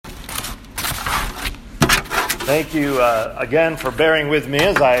Thank you again for bearing with me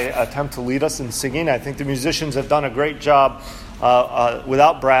as I attempt to lead us in singing. I think the musicians have done a great job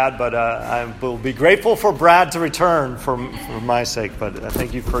without Brad, but I will be grateful for Brad to return for my sake. But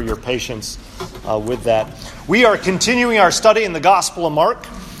thank you for your patience with that. We are continuing our study in the Gospel of Mark.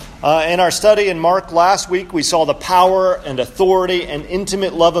 In our study in Mark last week, we saw the power and authority and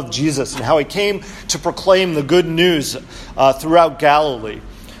intimate love of Jesus and how he came to proclaim the good news throughout Galilee.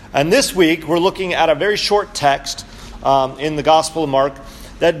 And this week, we're looking at a very short text in the Gospel of Mark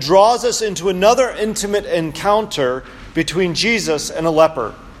that draws us into another intimate encounter between Jesus and a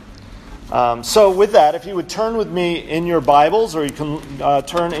leper. So with that, if you would turn with me in your Bibles, or you can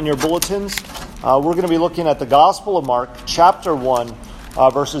turn in your bulletins, we're going to be looking at the Gospel of Mark, chapter 1,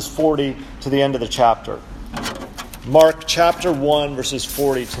 verses 40 to the end of the chapter. Mark chapter 1, verses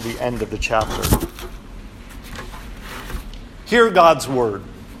 40 to the end of the chapter. Hear God's word.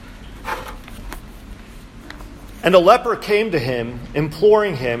 And a leper came to him,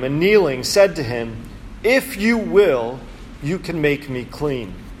 imploring him, and kneeling, said to him, "If you will, you can make me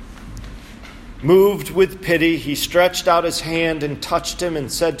clean." Moved with pity, he stretched out his hand and touched him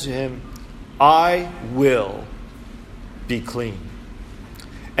and said to him, "I will be clean."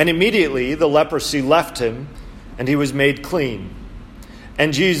 And immediately the leprosy left him, and he was made clean.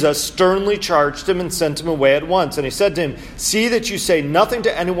 And Jesus sternly charged him and sent him away at once. And he said to him, "See that you say nothing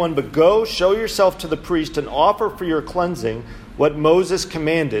to anyone, but go, show yourself to the priest, and offer for your cleansing what Moses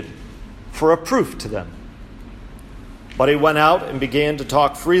commanded for a proof to them." But he went out and began to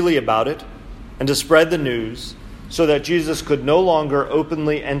talk freely about it and to spread the news, so that Jesus could no longer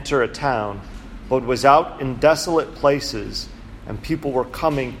openly enter a town, but was out in desolate places, and people were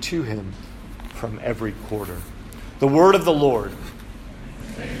coming to him from every quarter. The word of the Lord.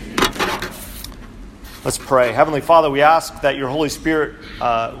 Let's pray. Heavenly Father, we ask that your Holy Spirit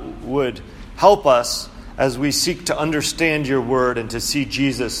would help us as we seek to understand your word and to see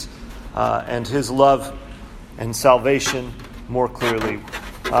Jesus and his love and salvation more clearly.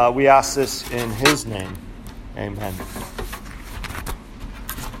 We ask this in his name. Amen.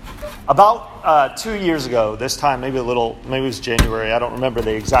 About 2 years ago, this time, maybe it was January, I don't remember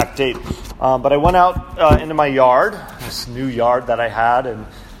the exact date, but I went out into my yard, this new yard that I had, and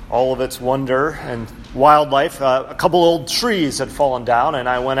all of its wonder and wildlife. A couple old trees had fallen down, and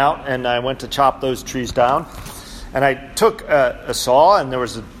I went out and I went to chop those trees down. And I took a saw, and there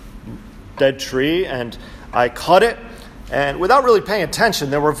was a dead tree, and I cut it, and without really paying attention,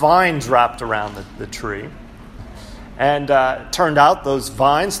 there were vines wrapped around the tree. And it turned out those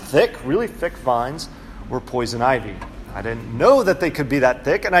vines, really thick vines, were poison ivy. I didn't know that they could be that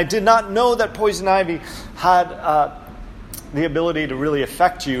thick, and I did not know that poison ivy had the ability to really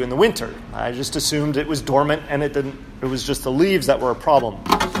affect you in the winter. I just assumed it was dormant, and it didn't. It was just the leaves that were a problem.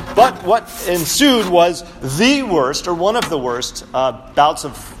 But what ensued was the worst, or one of the worst, bouts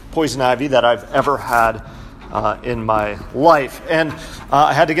of poison ivy that I've ever had in my life. And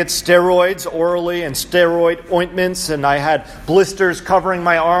I had to get steroids orally and steroid ointments, and I had blisters covering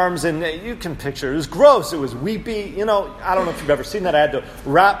my arms, and you can picture, it was gross, it was weepy. I don't know if you've ever seen that. I had to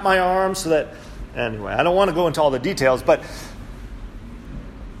wrap my arms so that, anyway, I don't want to go into all the details, but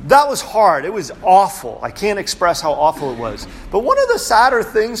that was hard. It was awful. I can't express how awful it was. But one of the sadder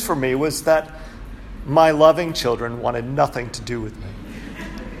things for me was that my loving children wanted nothing to do with me.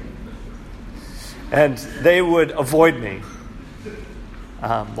 And they would avoid me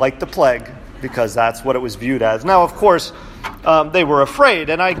like the plague, because that's what it was viewed as. Now, of course, they were afraid,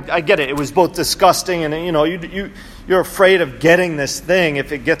 and I get it. It was both disgusting, and you're afraid of getting this thing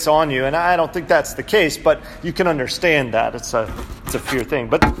if it gets on you, and I don't think that's the case. But you can understand that it's a fear thing.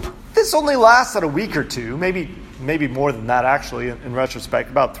 But this only lasted a week or two, maybe more than that actually. In retrospect,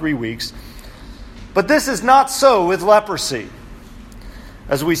 about 3 weeks. But this is not so with leprosy,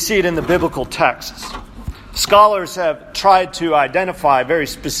 as we see it in the biblical texts. Scholars have tried to identify very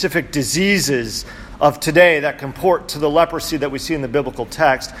specific diseases of today that comport to the leprosy that we see in the biblical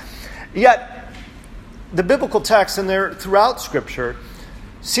text. Yet, the biblical texts throughout Scripture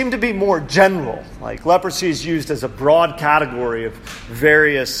seem to be more general. Like leprosy is used as a broad category of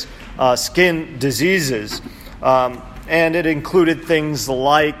various skin diseases. And it included things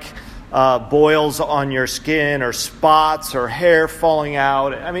like boils on your skin, or spots, or hair falling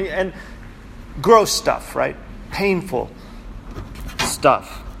out. And gross stuff, right? Painful stuff.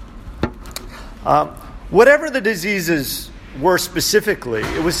 Whatever the diseases were specifically,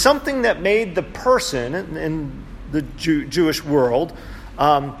 it was something that made the person in the Jewish world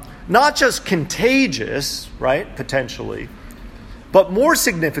not just contagious, right, potentially, but more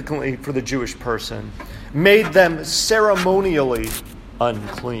significantly for the Jewish person, made them ceremonially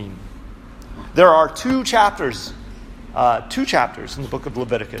unclean. There are two chapters in the book of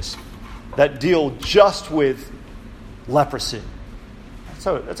Leviticus that deal just with leprosy.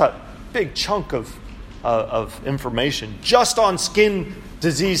 That's a big chunk of information just on skin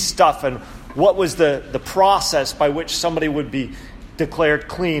disease stuff and what was the process by which somebody would be declared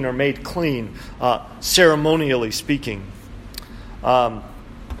clean or made clean, ceremonially speaking.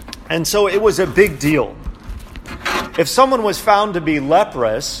 And so it was a big deal. If someone was found to be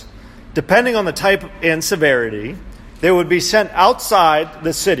leprous, depending on the type and severity, they would be sent outside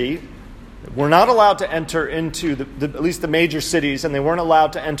the city. Were not allowed to enter into at least the major cities, and they weren't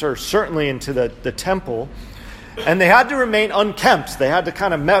allowed to enter certainly into the temple. And they had to remain unkempt. They had to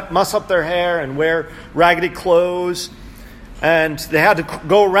kind of muss up their hair and wear raggedy clothes. And they had to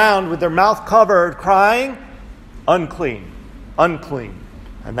go around with their mouth covered, crying, "Unclean, unclean."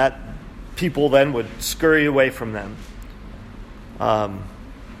 And that people then would scurry away from them.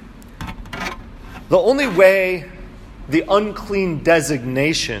 The only way the unclean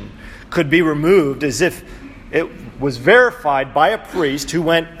designation could be removed is if it was verified by a priest who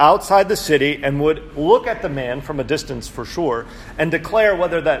went outside the city and would look at the man from a distance for sure and declare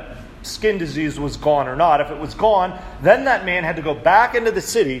whether that skin disease was gone or not. If it was gone, then that man had to go back into the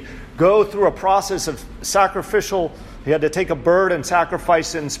city, go through a process of sacrificial. He had to take a bird and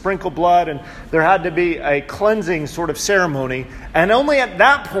sacrifice it and sprinkle blood, and there had to be a cleansing sort of ceremony. And only at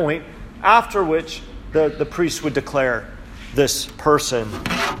that point, after which the priest would declare this person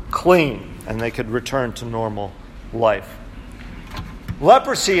clean, and they could return to normal life.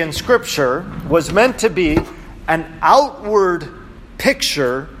 Leprosy in Scripture was meant to be an outward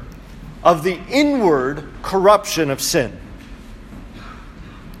picture of the inward corruption of sin.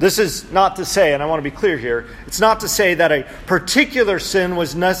 This is not to say, and I want to be clear here, it's not to say that a particular sin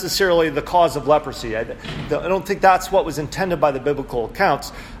was necessarily the cause of leprosy. I don't think that's what was intended by the biblical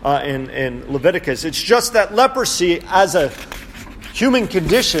accounts in Leviticus. It's just that leprosy as a human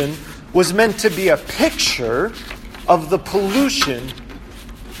condition was meant to be a picture of the pollution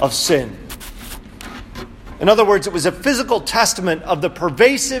of sin. In other words, it was a physical testament of the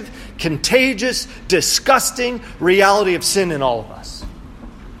pervasive, contagious, disgusting reality of sin in all of us.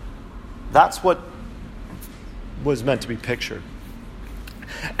 That's what was meant to be pictured.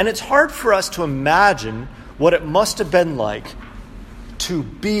 And it's hard for us to imagine what it must have been like to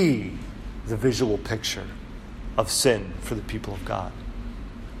be the visual picture of sin for the people of God.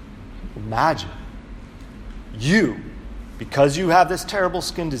 Imagine you, because you have this terrible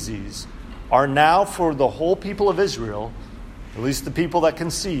skin disease, are now for the whole people of Israel, at least the people that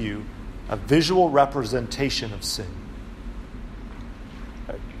can see you, a visual representation of sin.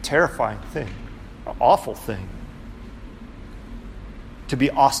 A terrifying thing, an awful thing. To be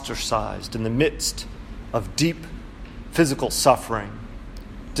ostracized in the midst of deep physical suffering,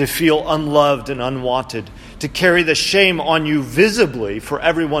 to feel unloved and unwanted, to carry the shame on you visibly for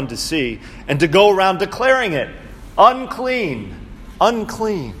everyone to see, and to go around declaring it unclean,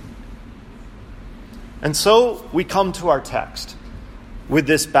 unclean. And so we come to our text with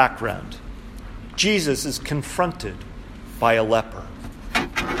this background. Jesus is confronted by a leper,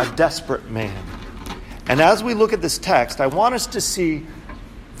 a desperate man. And as we look at this text, I want us to see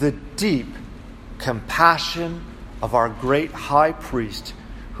the deep compassion of our great high priest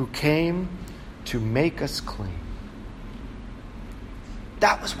who came to make us clean.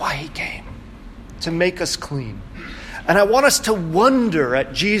 That was why he came, to make us clean. And I want us to wonder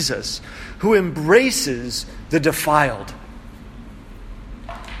at Jesus, who embraces the defiled.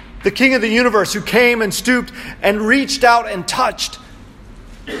 The King of the universe who came and stooped and reached out and touched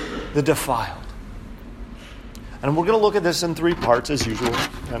the defiled. And we're going to look at this in 3 parts as usual.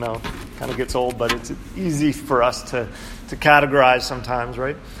 I know it kind of gets old, but it's easy for us to categorize sometimes,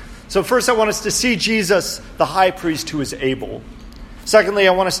 right? So first I want us to see Jesus, the high priest who is able. Secondly,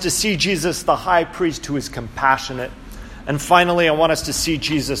 I want us to see Jesus, the high priest who is compassionate. And finally, I want us to see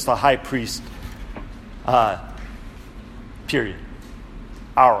Jesus, the high priest, period.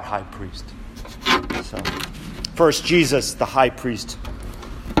 Our high priest. So, first, Jesus, the high priest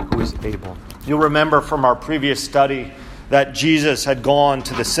who is able. You'll remember from our previous study that Jesus had gone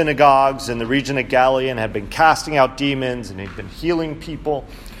to the synagogues in the region of Galilee and had been casting out demons and he'd been healing people.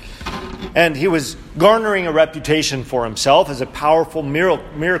 And he was garnering a reputation for himself as a powerful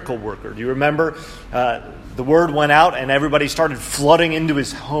miracle worker. Do you remember? The word went out and everybody started flooding into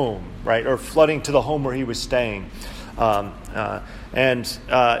his home, right? Or flooding to the home where he was staying. And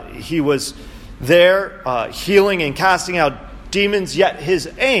he was there healing and casting out demons, yet his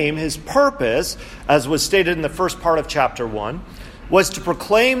aim, his purpose, as was stated in the first part of chapter 1, was to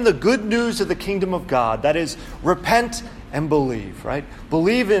proclaim the good news of the kingdom of God. That is, repent and believe, right?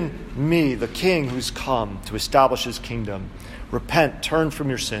 Believe in me, the King who's come to establish his kingdom. Repent, turn from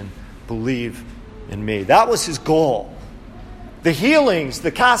your sin, believe in me. That was his goal. The healings,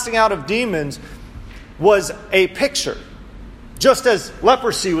 the casting out of demons was a picture. Just as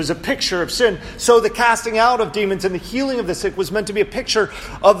leprosy was a picture of sin, so the casting out of demons and the healing of the sick was meant to be a picture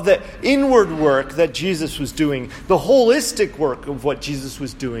of the inward work that Jesus was doing, the holistic work of what Jesus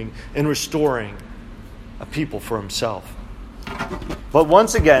was doing in restoring a people for himself. But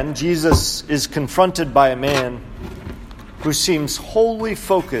once again, Jesus is confronted by a man who seems wholly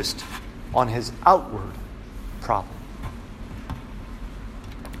focused on his outward problem,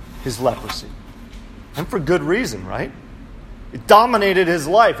 his leprosy. And for good reason, right? It dominated his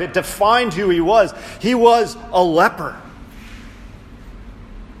life. It defined who he was. He was a leper.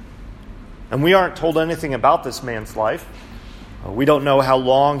 And we aren't told anything about this man's life. We don't know how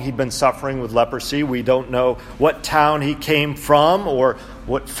long he'd been suffering with leprosy. We don't know what town he came from or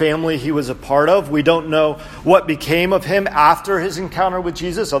what family he was a part of. We don't know what became of him after his encounter with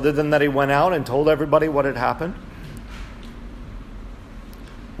Jesus, other than that he went out and told everybody what had happened.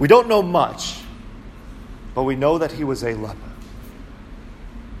 We don't know much, but we know that he was a leper.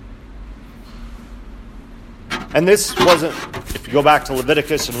 And this wasn't, if you go back to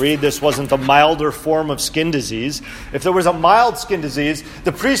Leviticus and read, this wasn't the milder form of skin disease. If there was a mild skin disease,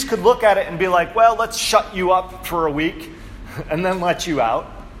 the priest could look at it and be like, well, let's shut you up for a week and then let you out.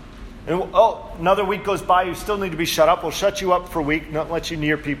 And another week goes by, you still need to be shut up. We'll shut you up for a week, not let you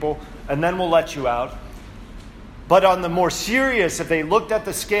near people, and then we'll let you out. But on the more serious, if they looked at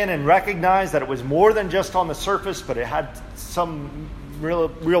the skin and recognized that it was more than just on the surface, but it had some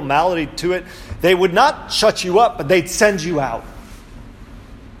real malady to it, they would not shut you up, but they'd send you out.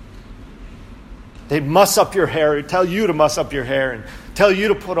 They'd muss up your hair, tell you to muss up your hair, and tell you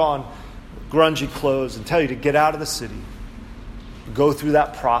to put on grungy clothes, and tell you to get out of the city. Go through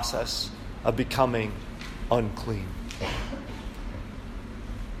that process of becoming unclean.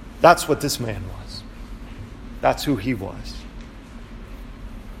 That's what this man was. That's who he was.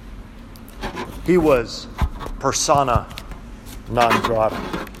 He was persona non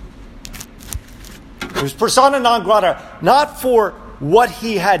grata. He was persona non grata, not for what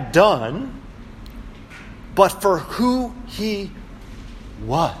he had done, but for who he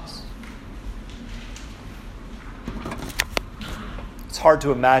was. It's hard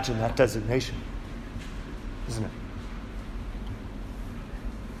to imagine that designation, isn't it?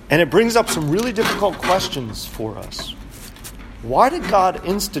 And it brings up some really difficult questions for us. Why did God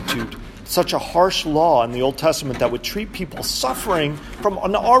institute such a harsh law in the Old Testament that would treat people suffering from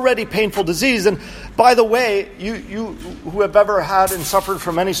an already painful disease? And by the way, you who have ever had and suffered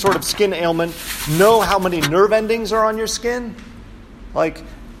from any sort of skin ailment know how many nerve endings are on your skin. Like,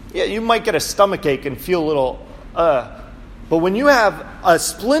 yeah, you might get a stomach ache and feel a little, but when you have a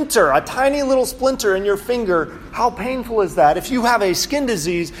splinter, a tiny little splinter in your finger, how painful is that? If you have a skin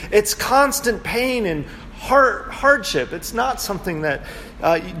disease, it's constant pain and hardship. It's not something that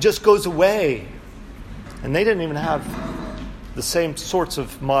just goes away. And they didn't even have the same sorts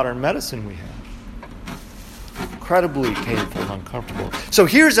of modern medicine we have. Incredibly painful and uncomfortable. So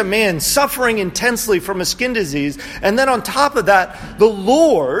here's a man suffering intensely from a skin disease, and then on top of that, the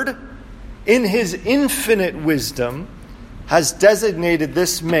Lord, in his infinite wisdom, has designated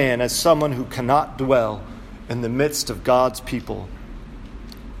this man as someone who cannot dwell in the midst of God's people.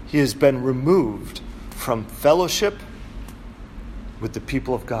 He has been removed from fellowship with the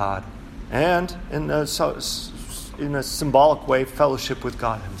people of God, and in a symbolic way, fellowship with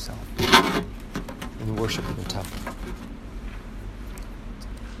God himself in the worship of the temple.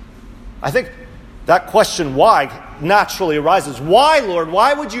 I think that question, why, naturally arises. Why, Lord?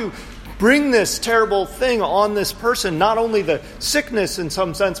 Why would you bring this terrible thing on this person? Not only the sickness in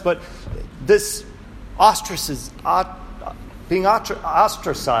some sense, but this being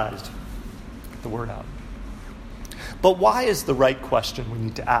ostracized. Get the word out. But why is the right question we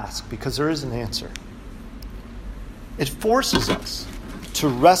need to ask? Because there is an answer. It forces us to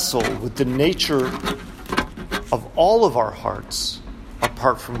wrestle with the nature of all of our hearts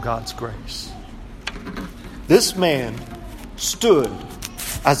apart from God's grace. This man stood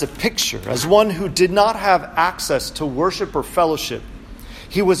as a picture, as one who did not have access to worship or fellowship.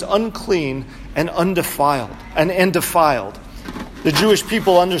 He was unclean and undefiled and defiled. The Jewish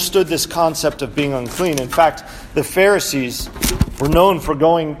people understood this concept of being unclean. In fact, the Pharisees were known for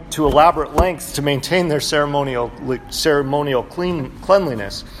going to elaborate lengths to maintain their ceremonial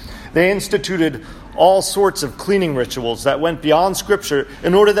cleanliness. They instituted all sorts of cleaning rituals that went beyond Scripture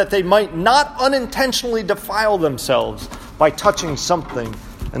in order that they might not unintentionally defile themselves by touching something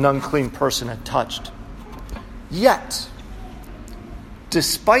an unclean person had touched. Yet,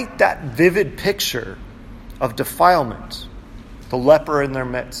 despite that vivid picture of defilement, the leper in their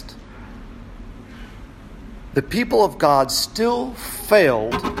midst, the people of God still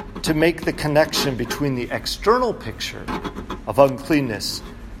failed to make the connection between the external picture of uncleanness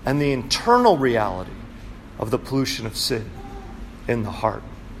and the internal reality of the pollution of sin in the heart.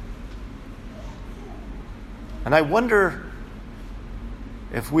 And I wonder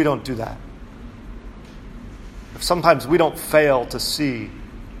if we don't do that. If sometimes we don't fail to see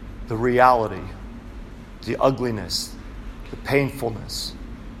the reality, the ugliness, the painfulness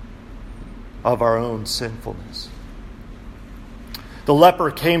of our own sinfulness. The leper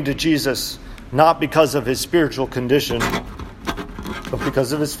came to Jesus not because of his spiritual condition, but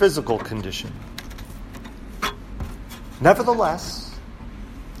because of his physical condition. Nevertheless,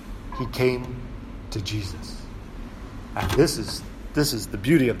 he came to Jesus. And this is the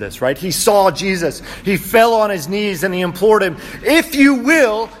beauty of this, right? He saw Jesus. He fell on his knees and he implored him, "If you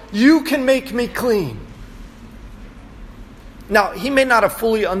will, you can make me clean." Now, he may not have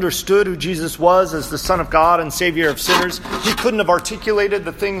fully understood who Jesus was as the Son of God and Savior of sinners. He couldn't have articulated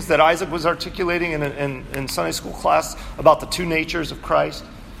the things that Isaac was articulating in Sunday school class about the two natures of Christ.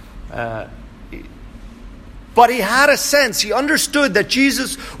 But he had a sense. He understood that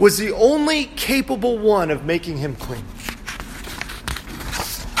Jesus was the only capable one of making him clean.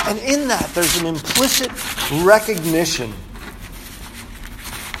 And in that, there's an implicit recognition.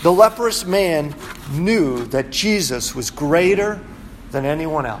 The leprous man knew that Jesus was greater than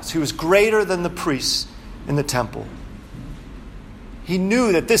anyone else. He was greater than the priests in the temple. He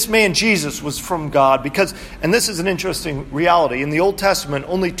knew that this man, Jesus, was from God because, and this is an interesting reality, in the Old Testament,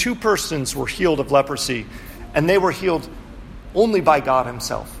 only 2 persons were healed of leprosy, and they were healed only by God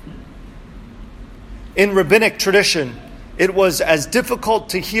himself. In rabbinic tradition, it was as difficult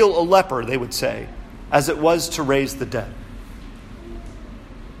to heal a leper, they would say, as it was to raise the dead.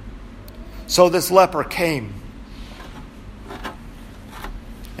 So this leper came,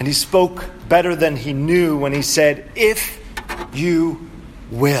 and he spoke better than he knew when he said, "If you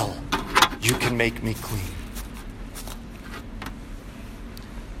will, you can make me clean."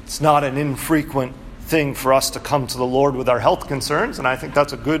 It's not an infrequent thing for us to come to the Lord with our health concerns, and I think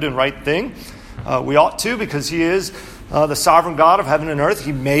that's a good and right thing. We ought to, because he is the sovereign God of heaven and earth.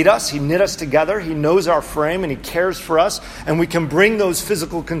 He made us. He knit us together. He knows our frame and he cares for us. And we can bring those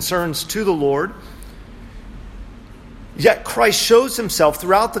physical concerns to the Lord. Yet Christ shows himself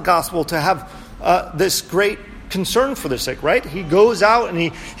throughout the gospel to have this great concern for the sick, right? He goes out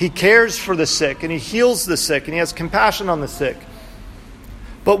and he cares for the sick and he heals the sick and he has compassion on the sick.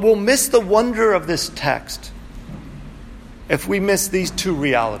 But we'll miss the wonder of this text if we miss these 2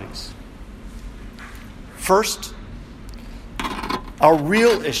 realities. First, our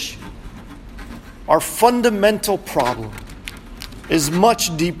real issue, our fundamental problem, is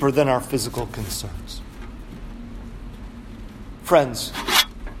much deeper than our physical concerns. Friends,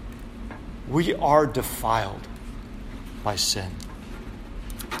 we are defiled by sin.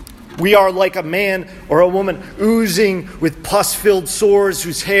 We are like a man or a woman oozing with pus-filled sores,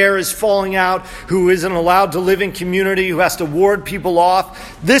 whose hair is falling out, who isn't allowed to live in community, who has to ward people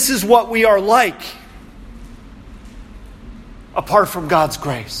off. This is what we are like, apart from God's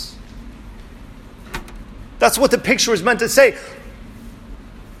grace. That's what the picture is meant to say.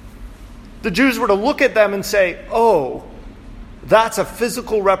 The Jews were to look at them and say, "Oh, that's a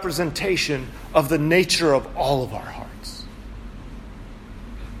physical representation of the nature of all of our hearts."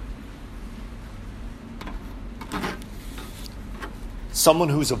 Someone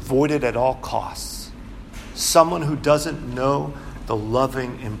who's avoided at all costs. Someone who doesn't know the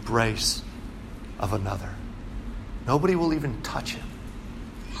loving embrace of another. Nobody will even touch him.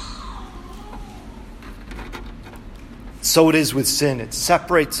 So it is with sin. It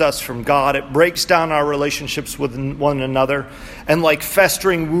separates us from God. It breaks down our relationships with one another. And like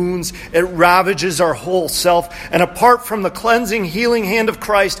festering wounds, it ravages our whole self. And apart from the cleansing, healing hand of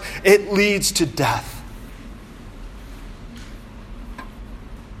Christ, it leads to death.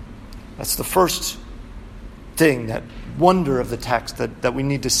 That's the first thing, that wonder of the text that we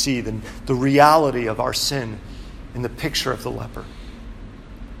need to see, the reality of our sin in the picture of the leper.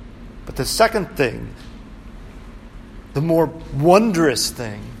 But the second thing, the more wondrous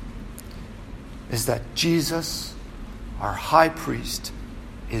thing, is that Jesus, our high priest,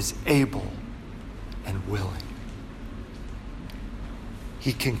 is able and willing.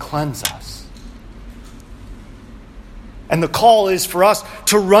 He can cleanse us. And the call is for us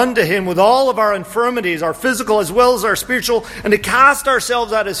to run to him with all of our infirmities, our physical as well as our spiritual, and to cast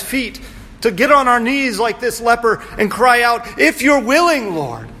ourselves at his feet, to get on our knees like this leper and cry out, "If you're willing,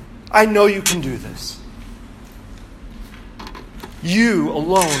 Lord, I know you can do this." You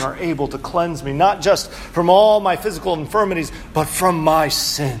alone are able to cleanse me, not just from all my physical infirmities, but from my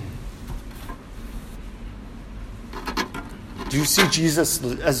sin. Do you see Jesus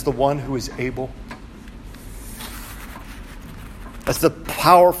as the one who is able? As the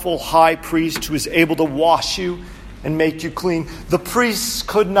powerful high priest who is able to wash you and make you clean. The priests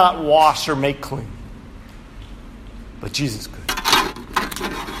could not wash or make clean, but Jesus could.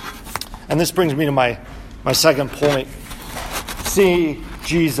 And this brings me to my second point. See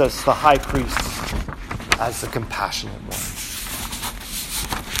Jesus, the high priest, as the compassionate one.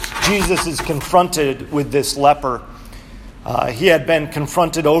 Jesus is confronted with this leper. He had been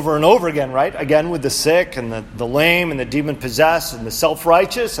confronted over and over again, right? Again with the sick and the lame and the demon-possessed and the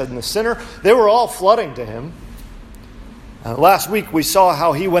self-righteous and the sinner. They were all flooding to him. Last week we saw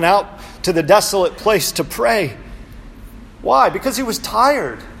how he went out to the desolate place to pray. Why? Because he was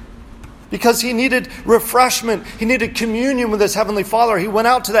tired. Because he needed refreshment. He needed communion with his Heavenly Father. He went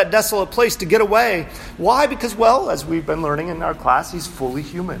out to that desolate place to get away. Why? Because, well, as we've been learning in our class, he's fully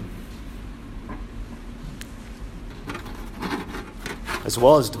human. As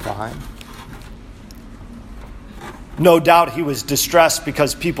well as divine. No doubt he was distressed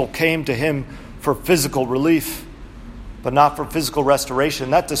because people came to him for physical relief, but not for physical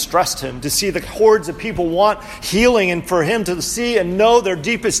restoration. That distressed him. To see the hordes of people want healing, and for him to see and know their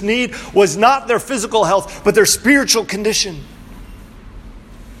deepest need was not their physical health, but their spiritual condition.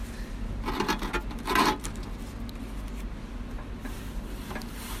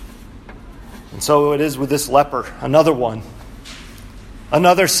 And so it is with this leper, another one.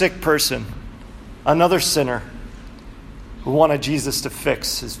 Another sick person, another sinner who wanted Jesus to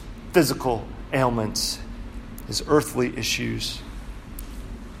fix his physical ailments, his earthly issues.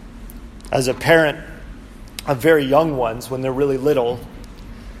 As a parent of very young ones, when they're really little,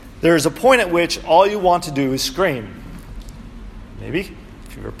 there is a point at which all you want to do is scream. Maybe,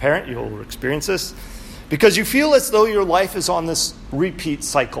 if you're a parent, you'll experience this. Because you feel as though your life is on this repeat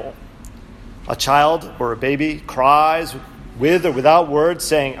cycle. A child or a baby cries with or without words,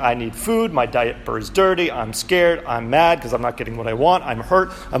 saying, I need food, my diaper is dirty, I'm scared, I'm mad because I'm not getting what I want, I'm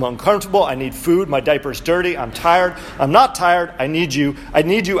hurt, I'm uncomfortable, I need food, my diaper is dirty, I'm tired, I'm not tired, I need you,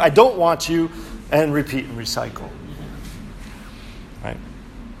 I don't want you, and repeat and recycle. Right?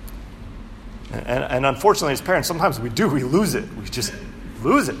 And unfortunately as parents, sometimes we lose it. We just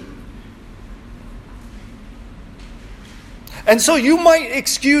lose it. And so you might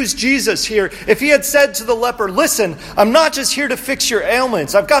excuse Jesus here if he had said to the leper, listen, I'm not just here to fix your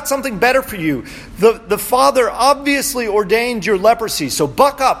ailments. I've got something better for you. The Father obviously ordained your leprosy, so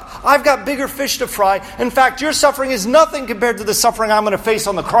buck up. I've got bigger fish to fry. In fact, your suffering is nothing compared to the suffering I'm going to face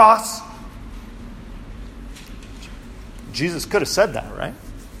on the cross. Jesus could have said that, right?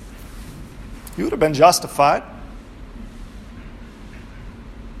 He would have been justified.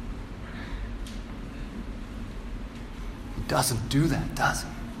 Doesn't do that, does he?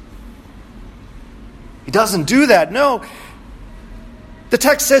 He doesn't do that. No. The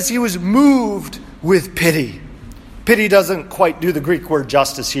text says he was moved with pity. Pity doesn't quite do the Greek word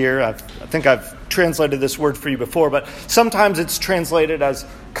justice here. I think I've translated this word for you before, but sometimes it's translated as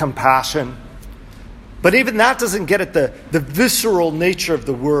compassion. But even that doesn't get at the visceral nature of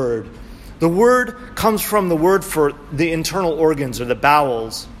the word. The word comes from the word for the internal organs or the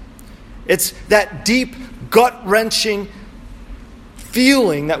bowels. It's that deep, gut-wrenching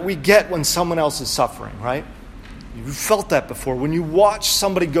feeling that we get when someone else is suffering, right? You've felt that before when you watch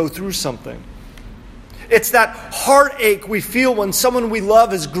somebody go through something. It's that heartache we feel when someone we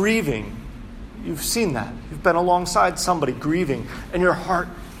love is grieving. You've seen that. You've been alongside somebody grieving, and your heart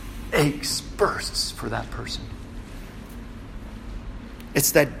aches, bursts for that person.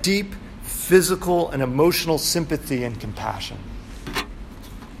 It's that deep physical and emotional sympathy and compassion.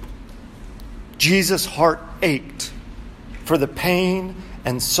 Jesus' heart ached for the pain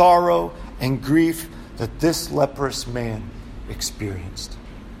and sorrow and grief that this leprous man experienced.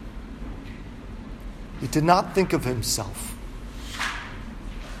 He did not think of himself.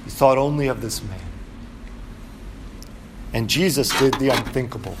 He thought only of this man. And Jesus did the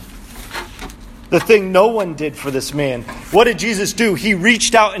unthinkable. The thing no one did for this man. What did Jesus do? He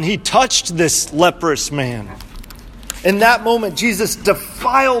reached out and he touched this leprous man. In that moment, Jesus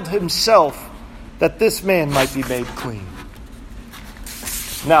defiled himself that this man might be made clean.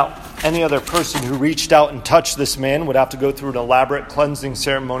 Now, any other person who reached out and touched this man would have to go through an elaborate cleansing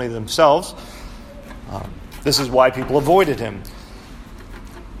ceremony themselves. This is why people avoided him.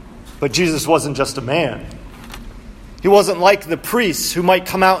 But Jesus wasn't just a man. He wasn't like the priests who might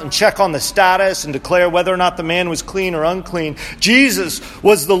come out and check on the status and declare whether or not the man was clean or unclean. Jesus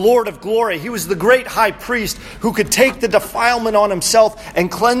was the Lord of glory. He was the great high priest who could take the defilement on himself and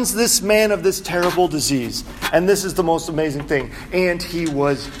cleanse this man of this terrible disease. And this is the most amazing thing. And he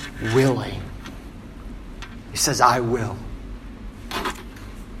was willing. He says, I will.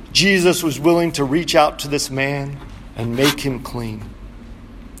 Jesus was willing to reach out to this man and make him clean.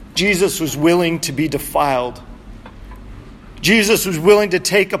 Jesus was willing to be defiled. Jesus was willing to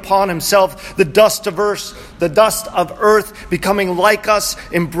take upon himself the dust of earth, becoming like us,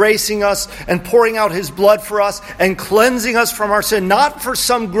 embracing us, and pouring out his blood for us, and cleansing us from our sin, not for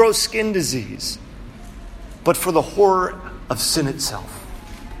some gross skin disease, but for the horror of sin itself.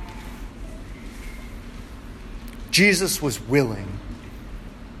 Jesus was willing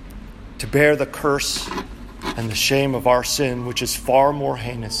to bear the curse and the shame of our sin, which is far more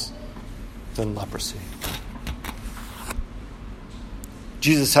heinous than leprosy.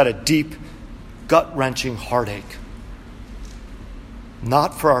 Jesus had a deep, gut-wrenching heartache,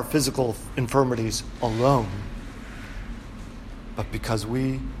 not for our physical infirmities alone, but because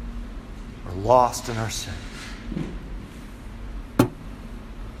we are lost in our sin.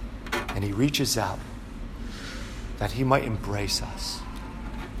 And he reaches out that he might embrace us.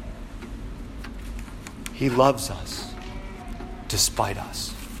 He loves us despite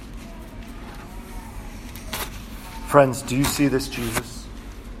us. Friends, do you see this Jesus?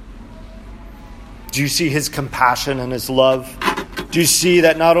 Do you see his compassion and his love? Do you see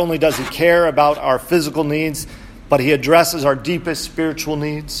that not only does he care about our physical needs, but he addresses our deepest spiritual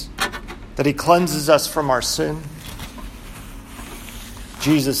needs? That he cleanses us from our sin?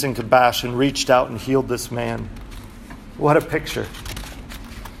 Jesus, in compassion, reached out and healed this man. What a picture.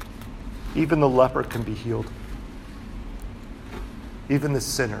 Even the leper can be healed. Even the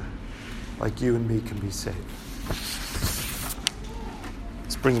sinner, like you and me, can be saved.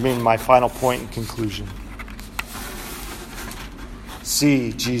 This brings me to my final point and conclusion.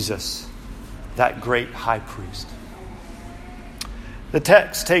 See Jesus, that great high priest. The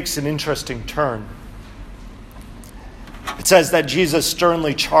text takes an interesting turn. It says that Jesus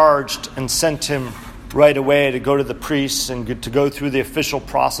sternly charged and sent him right away to go to the priests and to go through the official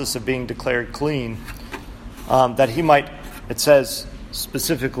process of being declared clean. That he might, it says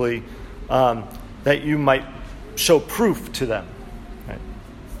specifically, that you might show proof to them.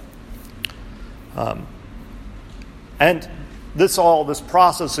 Right? And this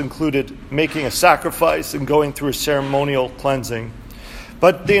process included making a sacrifice and going through a ceremonial cleansing.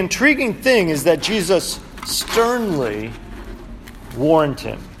 But the intriguing thing is that Jesus sternly warned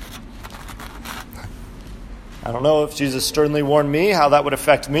him. I don't know if Jesus sternly warned me, how that would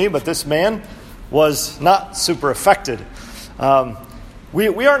affect me, but this man was not super affected.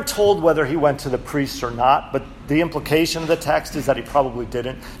 We aren't told whether he went to the priests or not, but the implication of the text is that he probably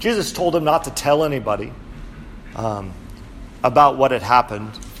didn't. Jesus told him not to tell anybody about what had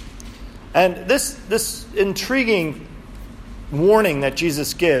happened. And this intriguing warning that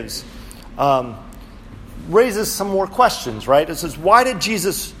Jesus gives raises some more questions, right? It says, why did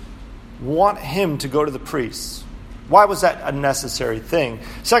Jesus want him to go to the priests? Why was that a necessary thing?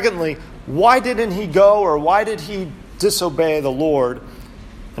 Secondly, why didn't he go, or why did he disobey the Lord?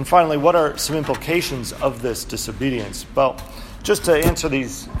 And finally, what are some implications of this disobedience? Well, just to answer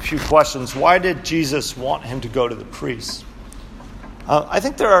these few questions, why did Jesus want him to go to the priests? I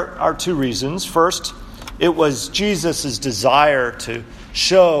think there are two reasons. First, it was Jesus' desire to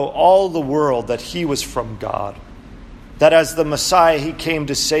show all the world that he was from God. That as the Messiah, he came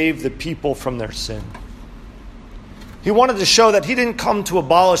to save the people from their sin. He wanted to show that he didn't come to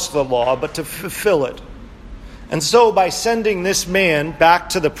abolish the law, but to fulfill it. And so by sending this man back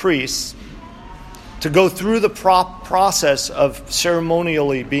to the priests to go through the process of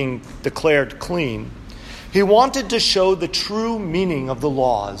ceremonially being declared clean, he wanted to show the true meaning of the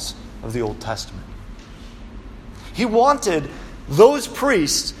laws of the Old Testament. He wanted those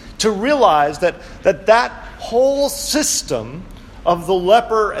priests to realize that whole system of the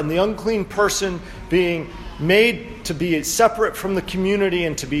leper and the unclean person being made to be separate from the community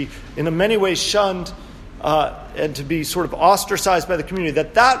and to be in many ways shunned and to be sort of ostracized by the community,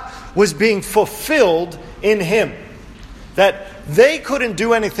 that was being fulfilled in him. That they couldn't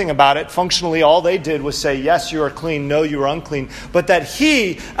do anything about it. Functionally, all they did was say, yes, you are clean, no, you are unclean. But that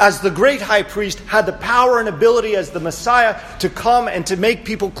he, as the great high priest, had the power and ability as the Messiah to come and to make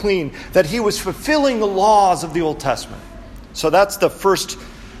people clean. That he was fulfilling the laws of the Old Testament. So that's the first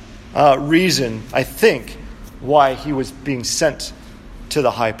reason, I think, why he was being sent to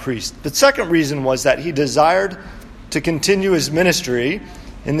the high priest. The second reason was that he desired to continue his ministry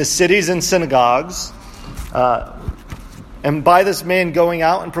in the cities and synagogues And by this man going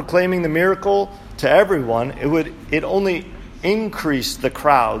out and proclaiming the miracle to everyone, it only increased the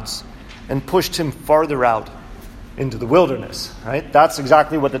crowds and pushed him farther out into the wilderness. Right? That's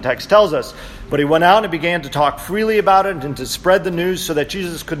exactly what the text tells us. But he went out and began to talk freely about it and to spread the news so that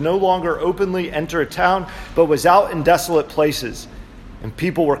Jesus could no longer openly enter a town, but was out in desolate places. And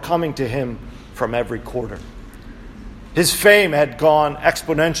people were coming to him from every quarter. His fame had gone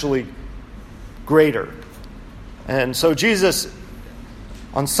exponentially greater. And so Jesus,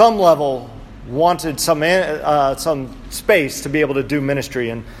 on some level, wanted some space to be able to do ministry,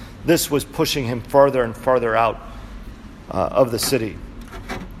 and this was pushing him farther and farther out of the city.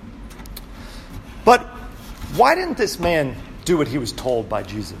 But why didn't this man do what he was told by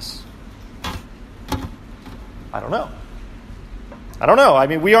Jesus? I don't know. I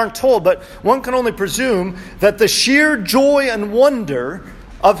mean, we aren't told, but one can only presume that the sheer joy and wonder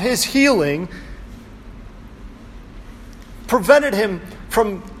of his healing prevented him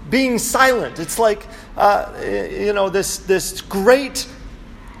from being silent. It's like, this great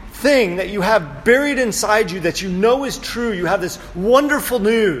thing that you have buried inside you that you know is true. You have this wonderful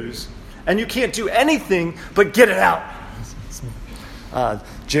news, and you can't do anything but get it out.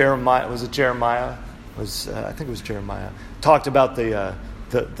 Jeremiah, I think it was Jeremiah, talked about the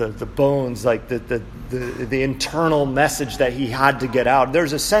bones, like the internal message that he had to get out.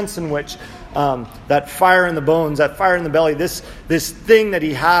 There's a sense in which that fire in the bones, that fire in the belly, this thing that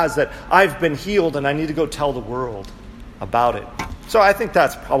he has, that I've been healed and I need to go tell the world about it. So I think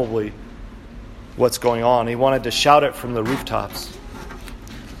that's probably what's going on. He wanted to shout it from the rooftops.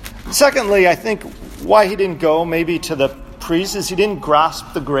 Secondly, I think why he didn't go maybe to the priest is he didn't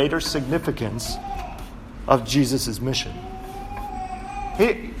grasp the greater significance of Jesus' mission.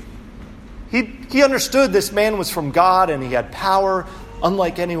 He understood this man was from God and he had power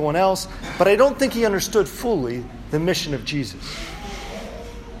unlike anyone else, but I don't think he understood fully the mission of Jesus.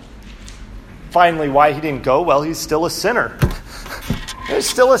 Finally, why he didn't go? Well, he's still a sinner. He's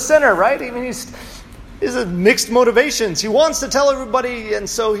still a sinner, right? I mean, he's mixed motivations. He wants to tell everybody, and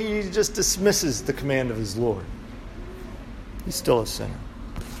so he just dismisses the command of his Lord. He's still a sinner.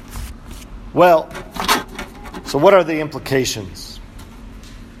 Well, so what are the implications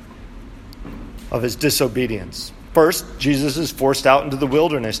of his disobedience? First, Jesus is forced out into the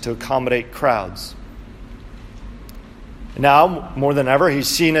wilderness to accommodate crowds. Now, more than ever, he's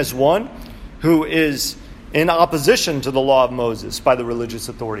seen as one who is in opposition to the law of Moses by the religious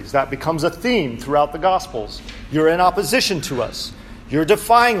authorities. That becomes a theme throughout the Gospels. You're in opposition to us. You're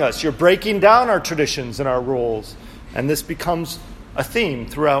defying us. You're breaking down our traditions and our rules. And this becomes a theme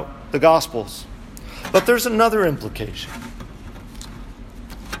throughout the Gospels. But there's another implication.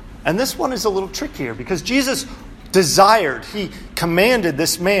 And this one is a little trickier because Jesus he commanded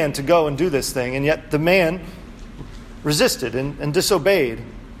this man to go and do this thing, and yet the man resisted and disobeyed.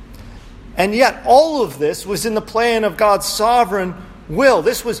 And yet all of this was in the plan of God's sovereign will.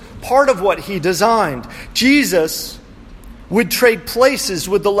 This was part of what he designed. Jesus would trade places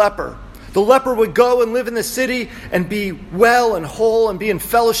with the leper. The leper would go and live in the city and be well and whole and be in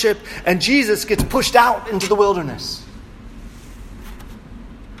fellowship, and Jesus gets pushed out into the wilderness,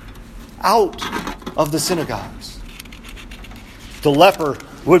 out of the synagogues. The leper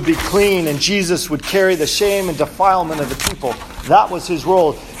would be clean, and Jesus would carry the shame and defilement of the people. That was his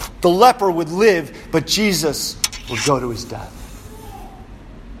role. The leper would live, but Jesus would go to his death.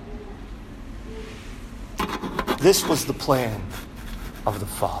 This was the plan of the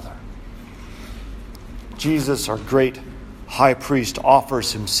Father. Jesus, our great high priest,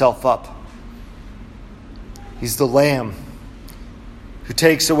 offers himself up. He's the Lamb who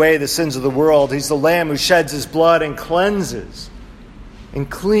takes away the sins of the world. He's the Lamb who sheds his blood and cleanses and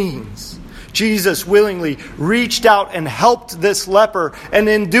cleans. Jesus willingly reached out and helped this leper, and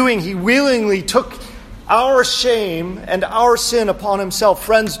in doing, he willingly took our shame and our sin upon himself.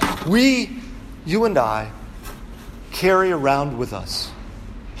 Friends, you and I, carry around with us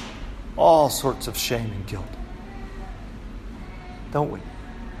all sorts of shame and guilt. Don't we?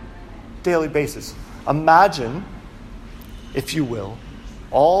 Daily basis. Imagine, if you will,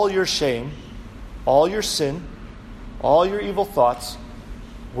 all your shame, all your sin, all your evil thoughts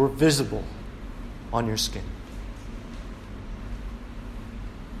were visible on your skin.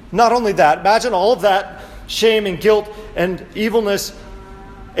 Not only that, imagine all of that shame and guilt and evilness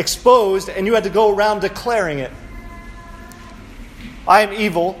exposed, and you had to go around declaring it. I am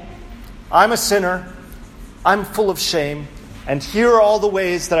evil. I'm a sinner. I'm full of shame. And here are all the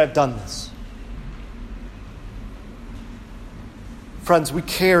ways that I've done this. Friends, we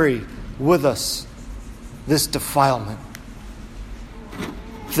carry with us this defilement.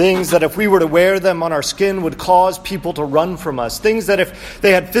 Things that if we were to wear them on our skin would cause people to run from us. Things that if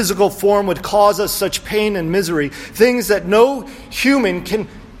they had physical form would cause us such pain and misery. Things that no human can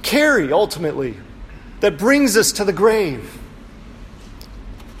carry ultimately, that brings us to the grave.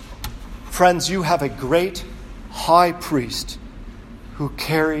 Friends, you have a great high priest who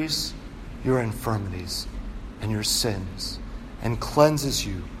carries your infirmities and your sins and cleanses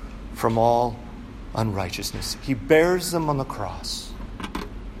you from all unrighteousness. He bears them on the cross.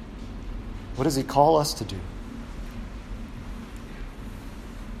 What does he call us to do?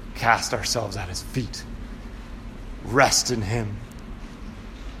 Cast ourselves at his feet. Rest in him.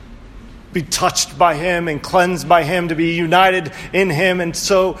 Be touched by him and cleansed by him, to be united in him, and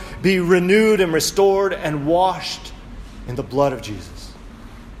so be renewed and restored and washed in the blood of Jesus.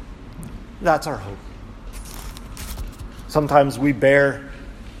 That's our hope. Sometimes we bear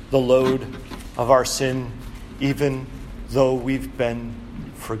the load of our sin even though we've been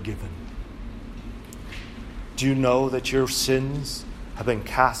forgiven. Do you know that your sins have been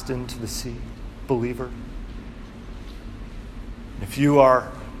cast into the sea, believer? If you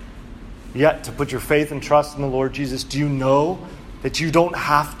are yet to put your faith and trust in the Lord Jesus, do you know that you don't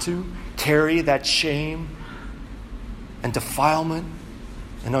have to carry that shame and defilement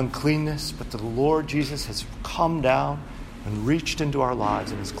and uncleanness, but the Lord Jesus has come down and reached into our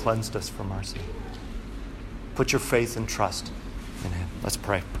lives and has cleansed us from our sin? Put your faith and trust in him. Let's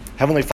pray. Heavenly Father,